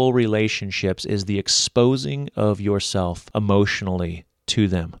meaningful relationships is the exposing of yourself emotionally to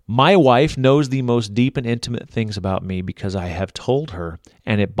them. My wife knows the most deep and intimate things about me because I have told her,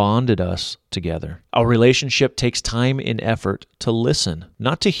 and it bonded us together. A relationship takes time and effort to listen,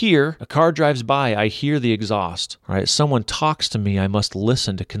 not to hear. A car drives by, I hear the exhaust, right? Someone talks to me, I must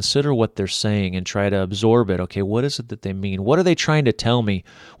listen to consider what they're saying and try to absorb it. Okay, what is it that they mean? What are they trying to tell me?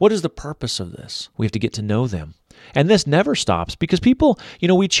 What is the purpose of this? We have to get to know them. And this never stops because people,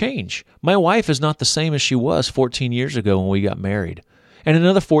 we change. My wife is not the same as she was 14 years ago when we got married. And in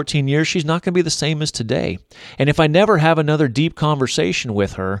another 14 years, she's not going to be the same as today. And if I never have another deep conversation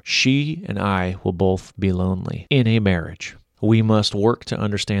with her, she and I will both be lonely in a marriage. We must work to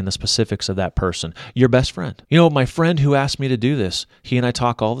understand the specifics of that person. Your best friend. My friend who asked me to do this, he and I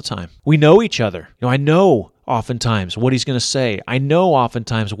talk all the time. We know each other. I know oftentimes what he's going to say. I know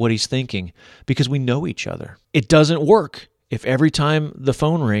oftentimes what he's thinking because we know each other. It doesn't work if every time the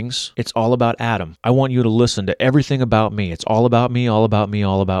phone rings, it's all about Adam. I want you to listen to everything about me. It's all about me, all about me,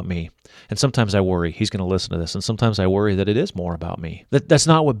 all about me. And sometimes I worry he's going to listen to this, and sometimes I worry that it is more about me. That's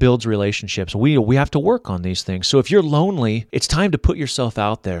not what builds relationships. We have to work on these things. So if you're lonely, it's time to put yourself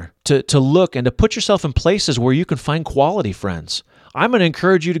out there, to look and to put yourself in places where you can find quality friends. I'm going to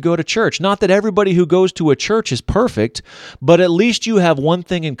encourage you to go to church. Not that everybody who goes to a church is perfect, but at least you have one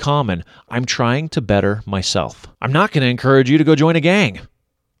thing in common. I'm trying to better myself. I'm not going to encourage you to go join a gang.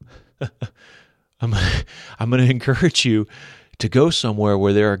 I'm going to encourage you to go somewhere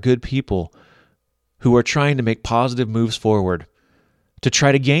where there are good people who are trying to make positive moves forward, to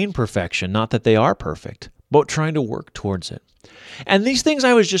try to gain perfection, not that they are perfect, but trying to work towards it. And these things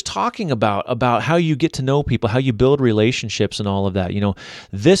I was just talking about how you get to know people, how you build relationships and all of that,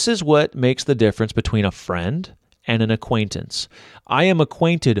 this is what makes the difference between a friend and an acquaintance. I am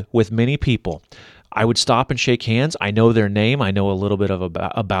acquainted with many people. I would stop and shake hands. I know their name. I know a little bit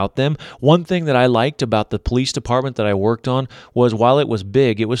about them. One thing that I liked about the police department that I worked on was while it was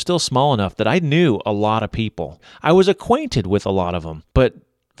big, it was still small enough that I knew a lot of people. I was acquainted with a lot of them, but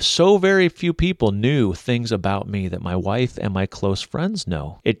so very few people knew things about me that my wife and my close friends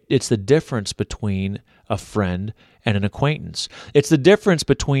know. It's the difference between a friend and an acquaintance. It's the difference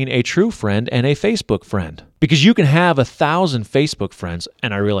between a true friend and a Facebook friend. Because you can have 1,000 Facebook friends,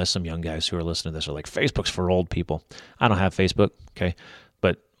 and I realize some young guys who are listening to this are like, Facebook's for old people. I don't have Facebook, okay?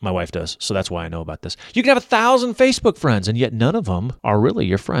 But my wife does, so that's why I know about this. You can have 1,000 Facebook friends, and yet none of them are really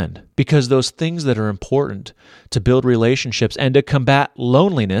your friend. Because those things that are important to build relationships and to combat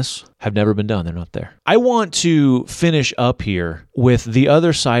loneliness have never been done. They're not there. I want to finish up here with the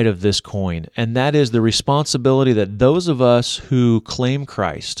other side of this coin, and that is the responsibility that those of us who claim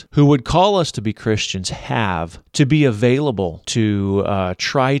Christ, who would call us to be Christians, have to be available, to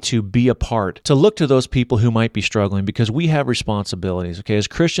try to be a part, to look to those people who might be struggling, because we have responsibilities. Okay, as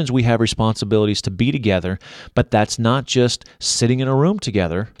Christians, we have responsibilities to be together, but that's not just sitting in a room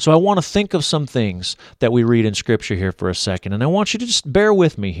together. So I want to think of some things that we read in Scripture here for a second, and I want you to just bear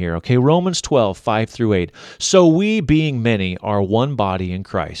with me here, okay? Romans 12, 5-8. So we, being many, are one body in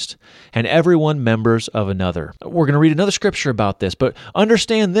Christ, and everyone members of another. We're going to read another Scripture about this, but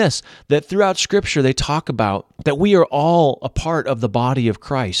understand this, that throughout Scripture they talk about that we are all a part of the body of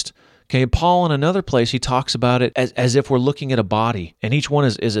Christ. Okay, Paul in another place, he talks about it as if we're looking at a body, and each one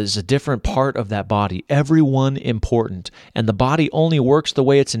is a different part of that body, everyone important. And the body only works the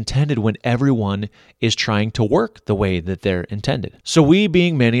way it's intended when everyone is trying to work the way that they're intended. So we,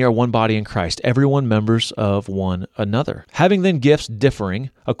 being many, are one body in Christ, everyone members of one another. Having then gifts differing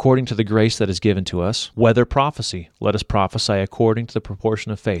according to the grace that is given to us, whether prophecy, let us prophesy according to the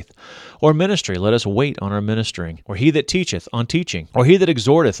proportion of faith, or ministry, let us wait on our ministering, or he that teacheth on teaching, or he that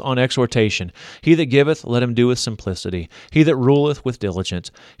exhorteth on exhortation, he that giveth, let him do with simplicity, he that ruleth with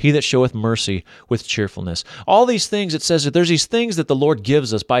diligence, he that showeth mercy with cheerfulness. All these things, it says that there's these things that the Lord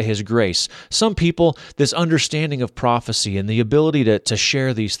gives us by his grace. Some people, this understanding of prophecy and the ability to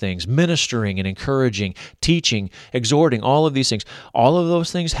share these things, ministering and encouraging, teaching, exhorting, all of these things, all of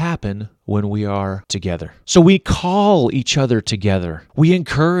those things happen when we are together. So we call each other together. We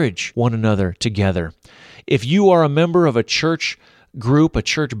encourage one another together. If you are a member of a church group, a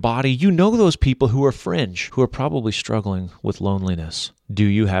church body, you know those people who are fringe, who are probably struggling with loneliness. Do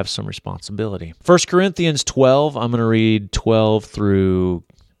you have some responsibility? 1 Corinthians 12, I'm going to read 12 through...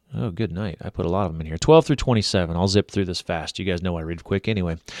 Oh, good night. I put a lot of them in here. 12 through 27. I'll zip through this fast. You guys know I read quick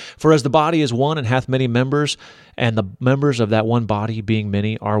anyway. For as the body is one and hath many members, and the members of that one body, being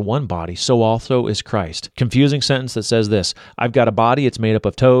many, are one body, so also is Christ. Confusing sentence that says this: I've got a body, it's made up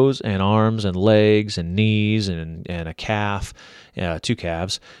of toes and arms and legs and knees and a calf, 2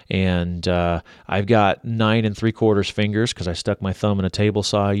 calves, and I've got 9 3/4 fingers because I stuck my thumb in a table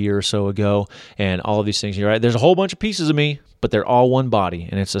saw a year or so ago, and all of these things. You're right. There's a whole bunch of pieces of me, but they're all one body,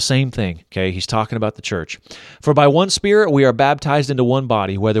 and it's the same thing, okay? He's talking about the church. For by one Spirit we are baptized into one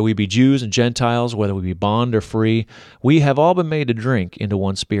body, whether we be Jews and Gentiles, whether we be bond or free, we have all been made to drink into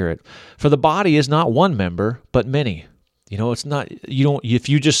one Spirit. For the body is not one member, but many. You know, it's not, you don't, if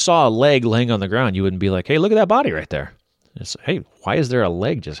you just saw a leg laying on the ground, you wouldn't be like, hey, look at that body right there. It's, hey, why is there a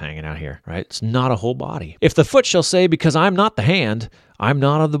leg just hanging out here, right? It's not a whole body. If the foot shall say, because I'm not the hand, I'm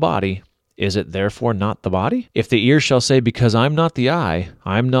not of the body, is it therefore not the body? If the ear shall say, because I'm not the eye,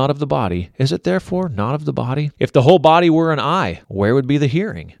 I'm not of the body, is it therefore not of the body? If the whole body were an eye, where would be the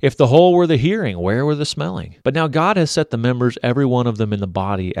hearing? If the whole were the hearing, where were the smelling? But now God has set the members, every one of them in the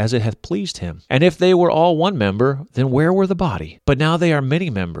body, as it hath pleased him. And if they were all one member, then where were the body? But now they are many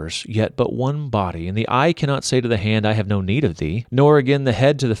members, yet but one body. And the eye cannot say to the hand, I have no need of thee, nor again the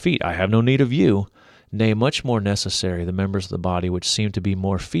head to the feet, I have no need of you. Nay, much more necessary, the members of the body which seem to be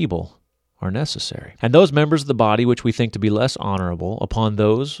more feeble are necessary. And those members of the body which we think to be less honorable, upon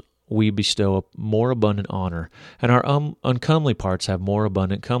those we bestow a more abundant honor, and our uncomely parts have more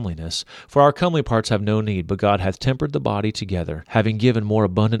abundant comeliness. For our comely parts have no need, but God hath tempered the body together, having given more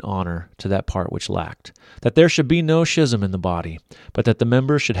abundant honor to that part which lacked, that there should be no schism in the body, but that the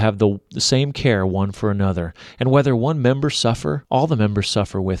members should have the same care one for another. And whether one member suffer, all the members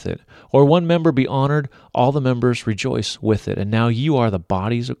suffer with it, or one member be honored, all the members rejoice with it. And now you are the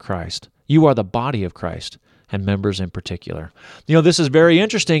bodies of Christ. You are the body of Christ, and members in particular. You know, this is very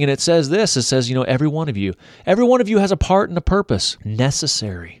interesting, and it says this. It says, every one of you has a part and a purpose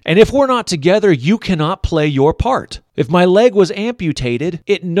necessary. And if we're not together, you cannot play your part. If my leg was amputated,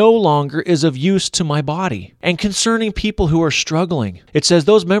 it no longer is of use to my body. And concerning people who are struggling, it says,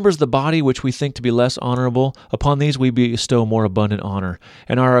 those members of the body which we think to be less honorable, upon these we bestow more abundant honor.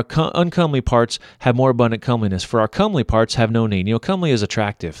 And our uncomely parts have more abundant comeliness, for our comely parts have no need. Comely is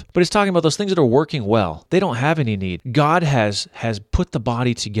attractive. But it's talking about those things that are working well. They don't have any need. God has put the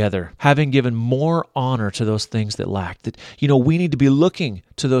body together, having given more honor to those things that lack. That, we need to be looking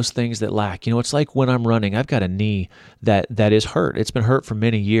to those things that lack. It's like when I'm running, I've got a knee that is hurt. It's been hurt for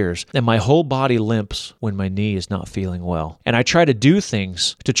many years, and my whole body limps when my knee is not feeling well. And I try to do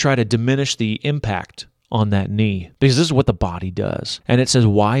things to try to diminish the impact on that knee, because this is what the body does. And it says,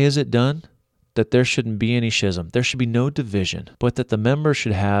 why is it done? That there shouldn't be any schism. There should be no division, but that the members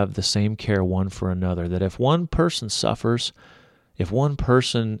should have the same care one for another. That if one person suffers, if one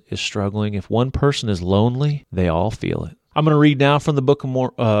person is struggling, if one person is lonely, they all feel it. I'm going to read now from the Book of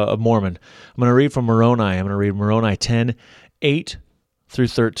Mormon. I'm going to read from Moroni. I'm going to read Moroni 10, 8 through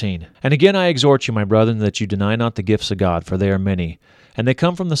 13. And again I exhort you, my brethren, that you deny not the gifts of God, for they are many, and they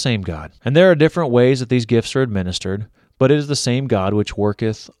come from the same God. And there are different ways that these gifts are administered, but it is the same God which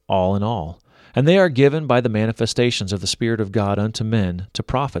worketh all in all. And they are given by the manifestations of the Spirit of God unto men to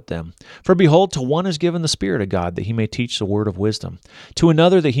profit them. For behold, to one is given the Spirit of God, that he may teach the word of wisdom, to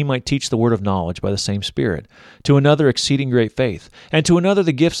another that he might teach the word of knowledge by the same Spirit, to another exceeding great faith, and to another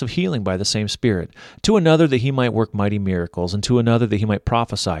the gifts of healing by the same Spirit, to another that he might work mighty miracles, and to another that he might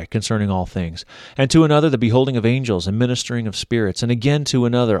prophesy concerning all things, and to another the beholding of angels and ministering of spirits, and again to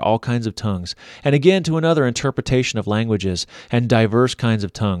another all kinds of tongues, and again to another interpretation of languages, and divers kinds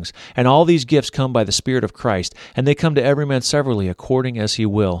of tongues. And all these gifts come by the Spirit of Christ, and they come to every man severally according as he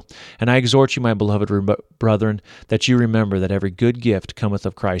will. And I exhort you, my beloved brethren, that you remember that every good gift cometh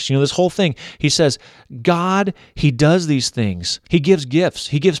of Christ. You know, this whole thing, he says, God, he does these things. He gives gifts.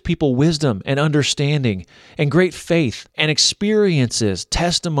 He gives people wisdom and understanding and great faith and experiences,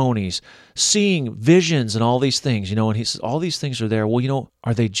 testimonies, seeing visions and all these things, you know, and he says, all these things are there. Well, you know,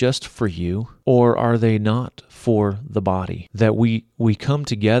 are they just for you, or are they not for the body? That we come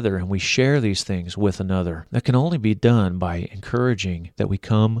together and we share these things with another. That can only be done by encouraging that we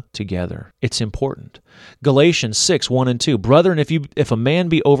come together. It's important. Galatians 6, 1 and 2. Brethren, if a man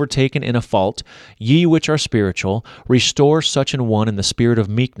be overtaken in a fault, ye which are spiritual, restore such an one in the spirit of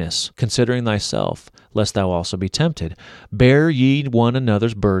meekness, considering thyself, lest thou also be tempted. Bear ye one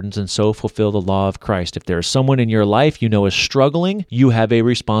another's burdens, and so fulfill the law of Christ. If there is someone in your life you know is struggling, you have a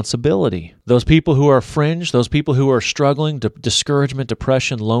responsibility. Those people who are fringe, those people who are struggling, discouragement,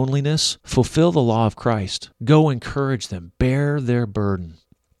 depression, loneliness, fulfill the law of Christ. Go encourage them. Bear their burden.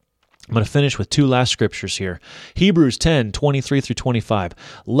 I'm going to finish with two last scriptures here. Hebrews 10, 23 through 25.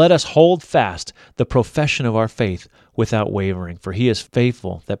 Let us hold fast the profession of our faith without wavering, for he is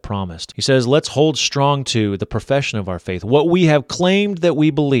faithful that promised. He says, let's hold strong to the profession of our faith, what we have claimed that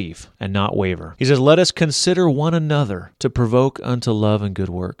we believe, and not waver. He says, let us consider one another to provoke unto love and good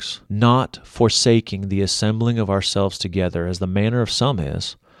works, not forsaking the assembling of ourselves together, as the manner of some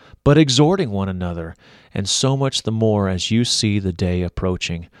is, but exhorting one another, and so much the more as you see the day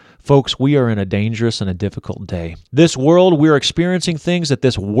approaching. Folks, we are in a dangerous and a difficult day. This world, we're experiencing things that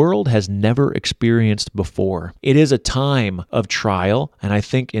this world has never experienced before. It is a time of trial, and I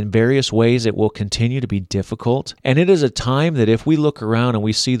think in various ways it will continue to be difficult. And it is a time that if we look around and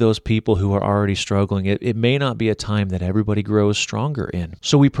we see those people who are already struggling, it may not be a time that everybody grows stronger in.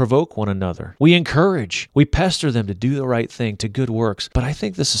 So we provoke one another. We encourage. We pester them to do the right thing, to good works. But I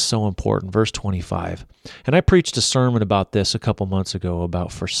think this is so important. Verse 25. And I preached a sermon about this a couple months ago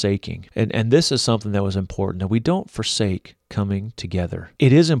about forsaking. And this is something that was important, that we don't forsake coming together.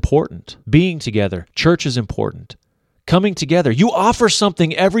 It is important. Being together. Church is important. Coming together. You offer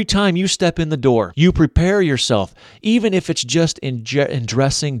something every time you step in the door. You prepare yourself, even if it's just in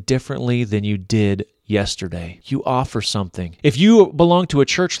dressing differently than you did yesterday. You offer something. If you belong to a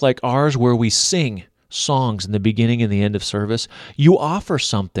church like ours where we sing songs in the beginning and the end of service, you offer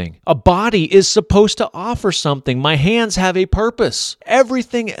something. A body is supposed to offer something. My hands have a purpose.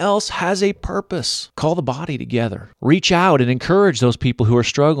 Everything else has a purpose. Call the body together. Reach out and encourage those people who are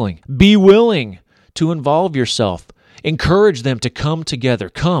struggling. Be willing to involve yourself. Encourage them to come together.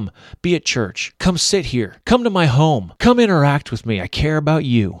 Come, be at church. Come sit here. Come to my home. Come interact with me. I care about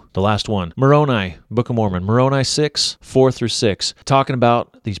you. The last one, Moroni, Book of Mormon, Moroni 6, 4 through 6, talking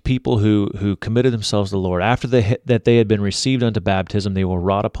about these people who committed themselves to the Lord. After that they had been received unto baptism, they were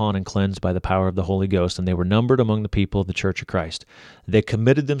wrought upon and cleansed by the power of the Holy Ghost, and they were numbered among the people of the Church of Christ. They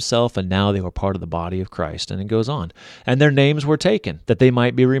committed themselves, and now they were part of the body of Christ. And it goes on. And their names were taken, that they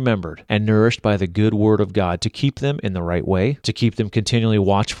might be remembered and nourished by the good word of God, to keep them in the right way, to keep them continually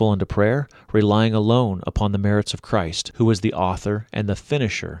watchful unto prayer, relying alone upon the merits of Christ, who is the author and the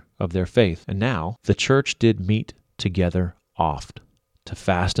finisher of their faith. And now the church did meet together oft, to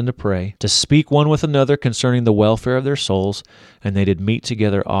fast and to pray, to speak one with another concerning the welfare of their souls, and they did meet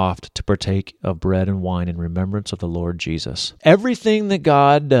together oft to partake of bread and wine in remembrance of the Lord Jesus. Everything that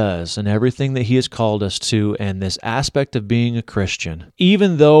God does and everything that He has called us to, and this aspect of being a Christian,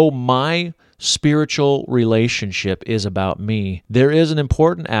 even though my spiritual relationship is about me, there is an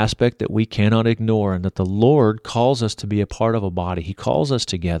important aspect that we cannot ignore, and that the Lord calls us to be a part of a body. He calls us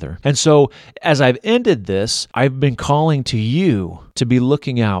together. And so as I've ended this, I've been calling to you to be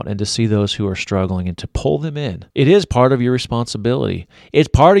looking out and to see those who are struggling and to pull them in. It is part of your responsibility. It's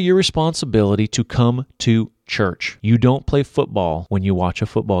part of your responsibility to come to church. You don't play football when you watch a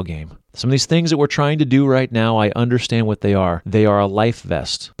football game. Some of these things that we're trying to do right now, I understand what they are. They are a life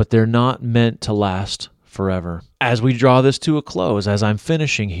vest, but they're not meant to last forever. As we draw this to a close, as I'm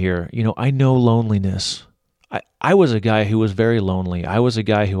finishing here, I know loneliness. I was a guy who was very lonely. I was a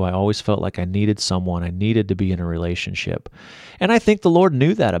guy who I always felt like I needed someone. I needed to be in a relationship. And I think the Lord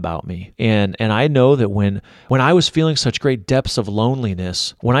knew that about me. And I know that when I was feeling such great depths of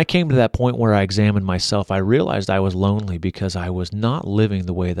loneliness, when I came to that point where I examined myself, I realized I was lonely because I was not living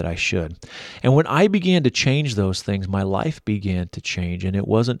the way that I should. And when I began to change those things, my life began to change. And it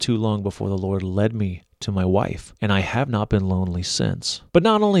wasn't too long before the Lord led me to my wife, and I have not been lonely since. But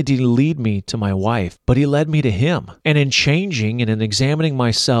not only did he lead me to my wife, but he led me to him. And in changing and in examining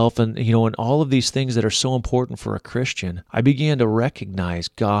myself and all of these things that are so important for a Christian, I began to recognize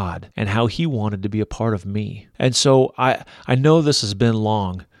God and how he wanted to be a part of me. And so I know this has been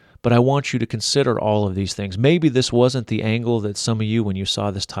long, but I want you to consider all of these things. Maybe this wasn't the angle that some of you, when you saw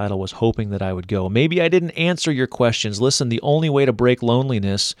this title, was hoping that I would go. Maybe I didn't answer your questions. Listen, the only way to break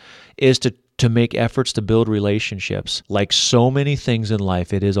loneliness is to make efforts to build relationships. Like so many things in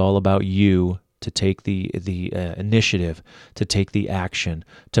life, it is all about you to take the initiative, to take the action,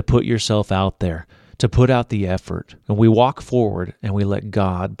 to put yourself out there, to put out the effort. And we walk forward and we let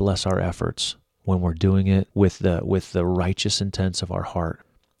God bless our efforts when we're doing it with the righteous intents of our heart.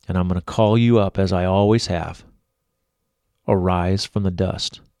 And I'm going to call you up, as I always have. Arise from the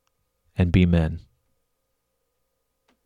dust and be men.